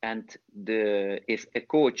styles, and if a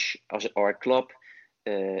coach or a club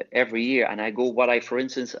every year, and for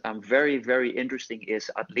instance, I'm very, very interesting is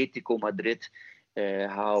Atletico Madrid,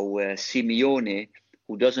 how Simeone,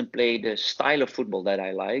 who doesn't play the style of football that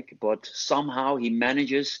I like, but somehow he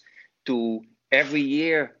manages to every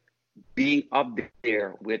year being up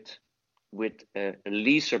there with a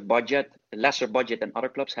lesser budget than other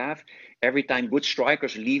clubs have. Every time good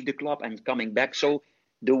strikers leave the club and coming back. So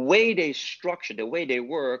the way they structure, the way they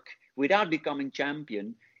work without becoming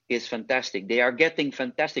champion is fantastic. They are getting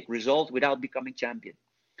fantastic results without becoming champion.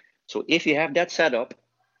 So if you have that setup,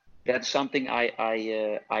 that's something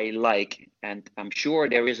I like, and I'm sure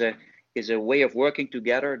there is a way of working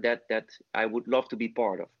together that I would love to be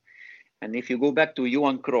part of. And if you go back to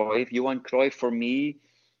Johan Cruyff for me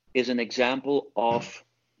is an example of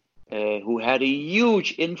who had a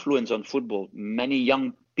huge influence on football. Many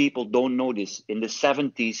young people don't know this. In the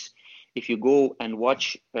 70s, if you go and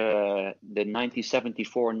watch the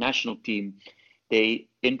 1974 national team, they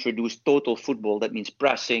introduced total football. That means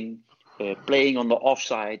pressing, playing on the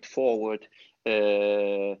offside, forward,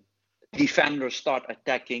 defenders start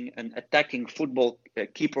attacking, an attacking football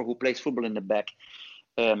keeper who plays football in the back.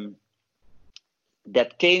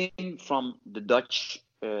 That came from the Dutch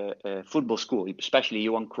football school, especially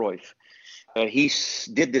Johan Cruyff. He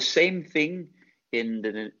did the same thing in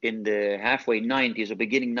the halfway 90s or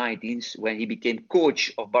beginning 90s when he became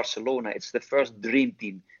coach of Barcelona. It's the first dream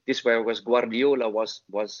team. This where Guardiola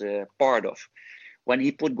was part of. When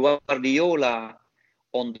he put Guardiola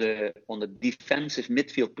on the defensive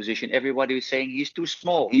midfield position, everybody was saying he's too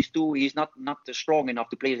small. He's not strong enough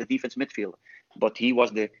to play as a defense midfielder. But he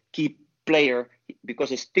was the key player because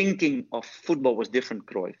his thinking of football was different,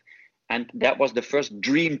 Cruyff. And that was the first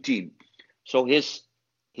dream team. So his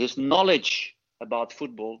knowledge about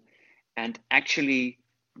football and actually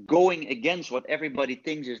going against what everybody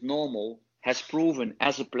thinks is normal has proven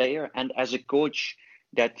as a player and as a coach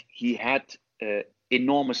that he had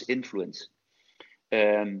enormous influence.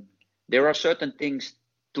 There are certain things,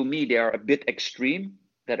 to me, they are a bit extreme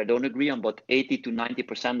that I don't agree on, but 80 to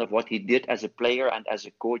 90% of what he did as a player and as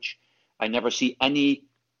a coach, I never see any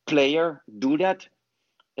player do that.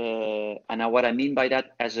 And what I mean by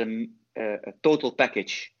that as a total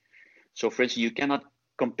package. So, for instance, you cannot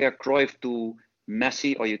compare Cruyff to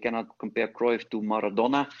Messi or you cannot compare Cruyff to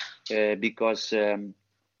Maradona because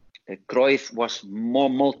Cruyff was more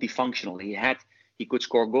multifunctional. He could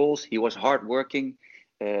score goals. He was hardworking,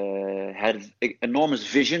 had enormous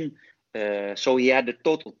vision. So he had the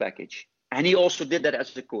total package. And he also did that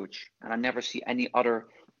as a coach. And I never see any other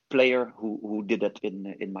player who did that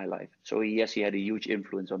in my life. So yes, he had a huge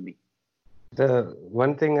influence on me. The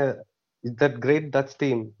one thing, that great Dutch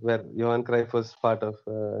team where Johan Cruyff was part of,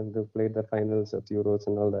 and they played the finals of Euros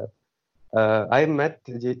and all that. I met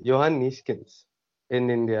Johan Neeskens in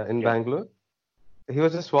India, in Bangalore. He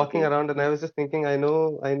was just walking around, and I was just thinking, I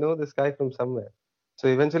know this guy from somewhere. So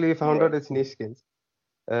eventually, we found out it's Neeskens.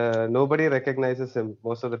 Nobody recognizes him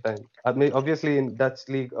most of the time. I mean, obviously, in Dutch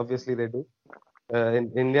league, obviously they do.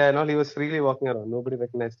 In India and all, he was freely walking around. Nobody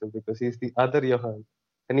recognized him because he's the other Johan.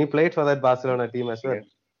 And he played for that Barcelona team as well.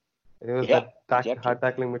 He was that hard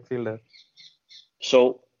tackling midfielder.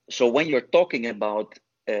 So when you're talking about,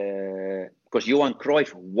 because Johan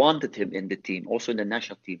Cruyff wanted him in the team, also in the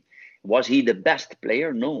national team, was he the best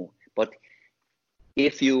player? No, but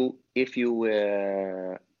if you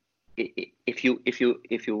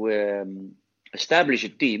establish a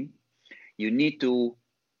team, you need to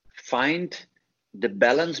find the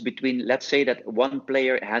balance between, let's say that one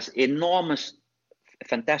player has enormous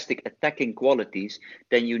fantastic attacking qualities,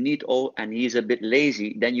 then you need and he's a bit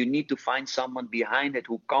lazy, then you need to find someone behind it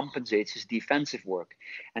who compensates his defensive work.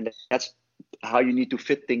 And that's how you need to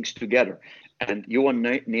fit things together. And Johan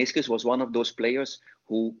Neeskens was one of those players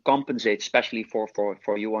who compensates, especially for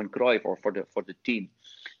Johan Cruyff or for the team.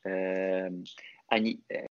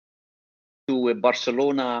 To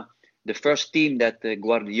Barcelona, the first team that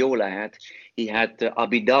Guardiola had, he had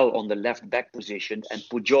Abidal on the left back position and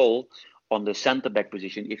Pujol on the center back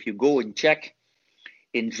position. If you go and check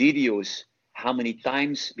in videos how many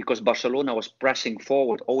times, because Barcelona was pressing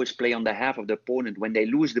forward, always play on the half of the opponent, when they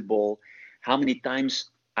lose the ball, how many times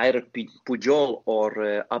either Pujol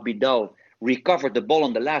or Abidal recovered the ball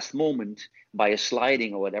on the last moment by a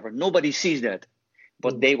sliding or whatever. Nobody sees that,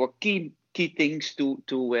 but they were key things to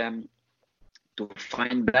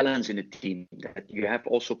find balance in a team. That you have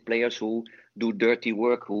also players who do dirty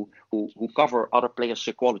work, who cover other players'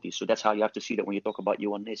 qualities. So that's how you have to see that when you talk about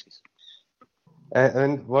Johan Neeskens.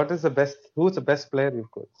 And who's the best player you've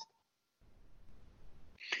coached?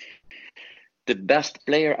 The best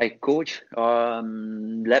player I coached,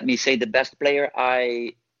 let me say the best player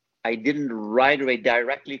I didn't right away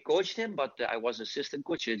directly coach him, but I was assistant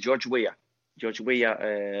coach, George Weah. George Weah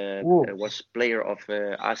was player of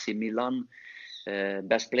AC Milan,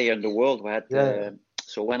 best player in the world.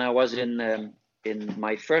 So when I was in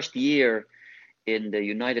my first year in the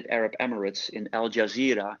United Arab Emirates in Al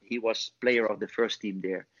Jazeera, he was player of the first team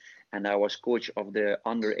there, and I was coach of the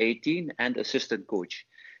under 18 and assistant coach.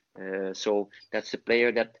 So that's a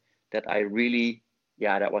player that I really,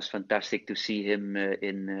 that was fantastic to see him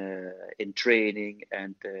in training,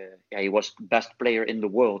 and he was best player in the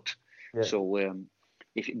world. Yeah. So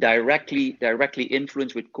if directly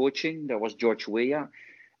influenced with coaching, there was George Weah.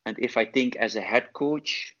 And if I think as a head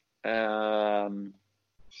coach, I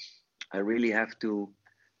really have to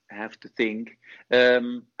think.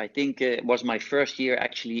 I think it was my first year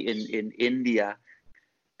actually in India.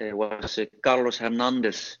 Was Carlos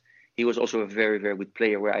Hernandez. He was also a very, very good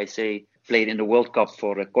player, where I say played in the World Cup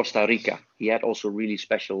for Costa Rica. He had also really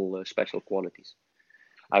special qualities.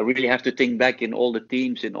 I really have to think back in all the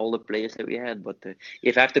teams, in all the players that we had. But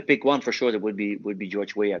if I have to pick one, for sure, that would be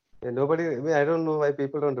George Weah. Yeah, I don't know why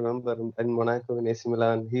people don't remember in Monaco, in AC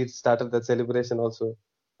Milan, he started that celebration also.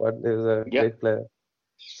 But he was a great player.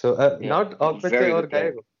 So not Ogbeche or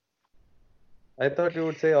Gallego. I thought you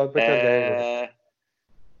would say Ogbeche or Gallego.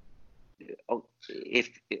 If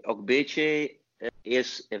Ogbeche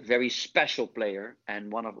is a very special player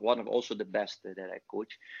and one of also the best that I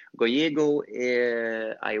coach. Gallego,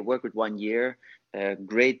 I worked with 1 year,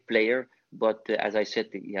 great player, but as I said,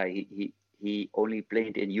 he only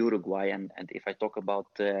played in Uruguay, and if I talk about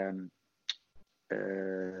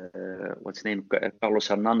what's his name, Carlos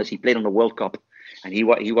Hernandez, he played on the World Cup, and he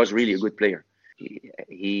was really a good player.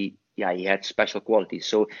 He had special qualities.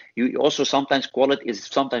 So you also sometimes quality is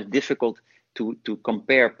sometimes difficult to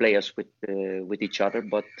compare players with each other,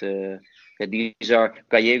 but these are.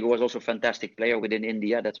 Gallego was also a fantastic player within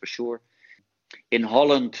India, that's for sure. In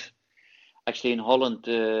Holland,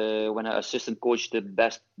 when I assistant coached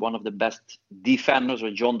one of the best defenders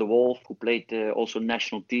was John de Wolf, who played also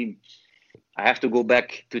national team. I have to go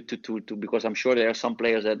back to because I'm sure there are some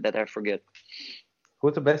players that I forget.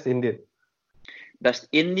 Who's the best Indian? Best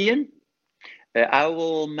Indian? I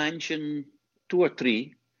will mention 2 or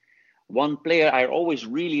 3. One player I always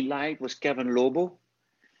really liked was Kevin Lobo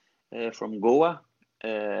from Goa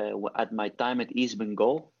at my time at East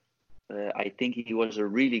Bengal. I think he was a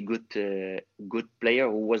really good player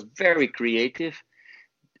who was very creative.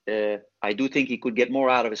 I do think he could get more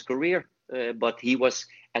out of his career, but he was,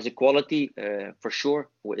 as a quality, for sure,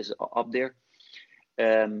 is up there.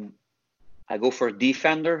 I go for a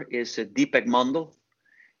defender is Deepak Mandal.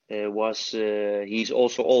 He's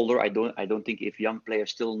also older. I don't think if young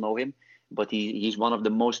players still know him, but he's one of the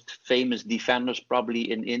most famous defenders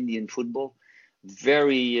probably in Indian football.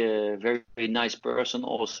 Very very nice person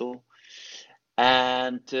also.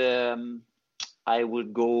 And I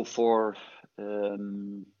would go for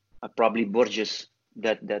probably Borges,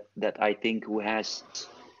 that I think who has.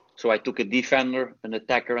 So I took a defender, an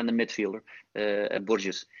attacker, and a midfielder,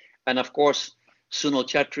 Borges, and of course Sunil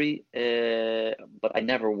Chetri, but I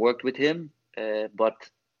never worked with him. But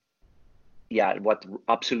yeah, what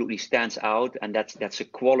absolutely stands out, and that's a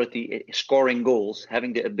quality, scoring goals,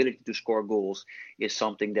 having the ability to score goals, is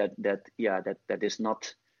something that is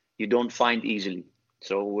not, you don't find easily.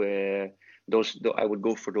 So I would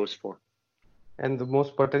go for those four. And the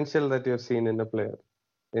most potential that you've seen in a player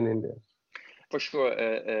in India? For sure,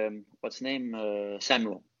 what's his name?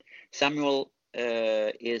 Samuel. Samuel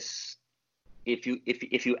is,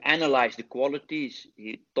 if you analyze the qualities,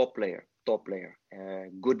 top player.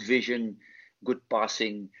 Good vision, good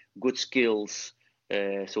passing, good skills.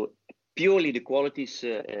 So purely the qualities,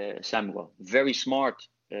 Samuel. Very smart,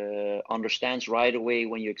 understands right away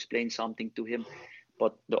when you explain something to him.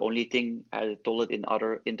 But the only thing, I told it in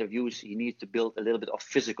other interviews, he needs to build a little bit of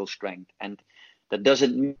physical strength. And that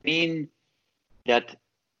doesn't mean that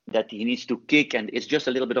he needs to kick, and it's just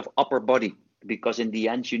a little bit of upper body, because in the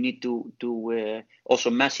end you need to also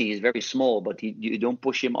Messi is very small, but you don't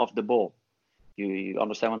push him off the ball. You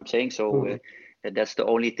understand what I'm saying? So that's the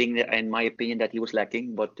only thing that, in my opinion, that he was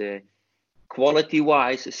lacking. But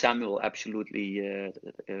quality-wise, Samuel, absolutely a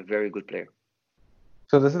very good player.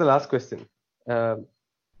 So this is the last question. Will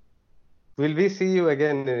we see you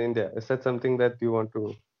again in India? Is that something that you want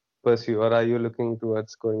to pursue, or are you looking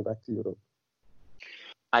towards going back to Europe?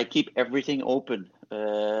 I keep everything open.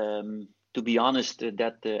 To be honest,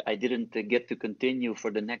 that I didn't get to continue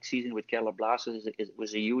for the next season with Kerala Blasters, it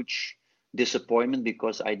was a huge disappointment,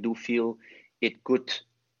 because I do feel it could,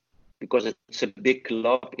 because it's a big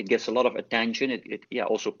club, it gets a lot of attention. It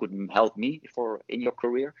also could help me in your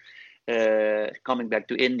career. Coming back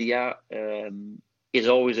to India is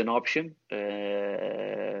always an option.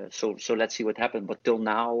 So let's see what happens. But till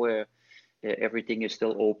now, everything is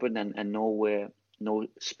still open, and no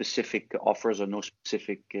specific offers or no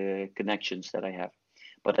specific connections that I have.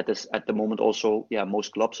 But at the moment also,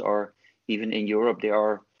 most clubs are, even in Europe,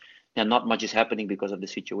 not much is happening because of the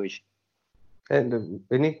situation. And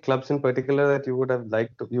any clubs in particular that you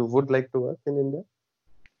would like to work in India?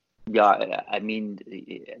 Yeah, I mean,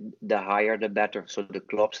 the higher the better. So the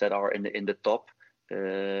clubs that are in the top,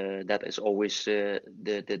 that is always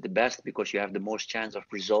the best, because you have the most chance of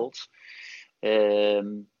results.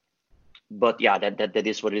 But yeah, that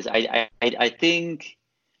is what it is. I think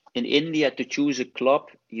in India, to choose a club,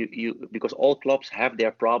 you because all clubs have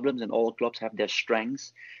their problems and all clubs have their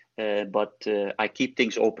strengths. But I keep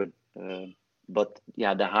things open. But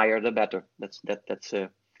yeah, the higher the better. That's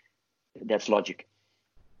logic.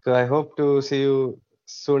 So I hope to see you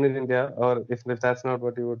soon in India, or if that's not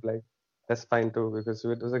what you would like, that's fine too, because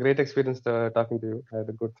it was a great experience talking to you. I had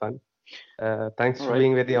a good fun. Thanks for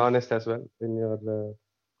being very honest as well in your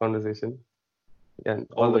conversation. And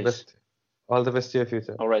all the best. All the best to your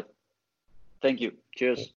future. All right. Thank you.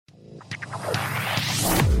 Cheers.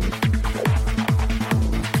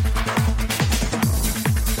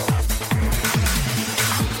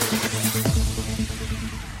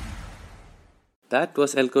 That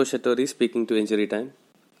was Eelco Schattorie speaking to Injury Time.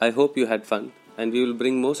 I hope you had fun, and we will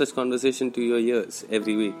bring more such conversation to your ears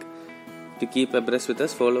every week. To keep abreast with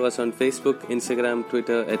us, follow us on Facebook, Instagram,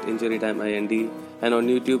 Twitter at InjuryTimeInd, and on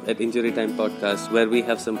YouTube at Injury Time Podcast, where we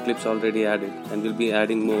have some clips already added, and we'll be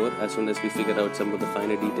adding more as soon as we figure out some of the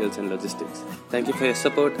finer details and logistics. Thank you for your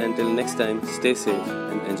support. Until next time, stay safe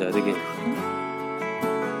and enjoy the game.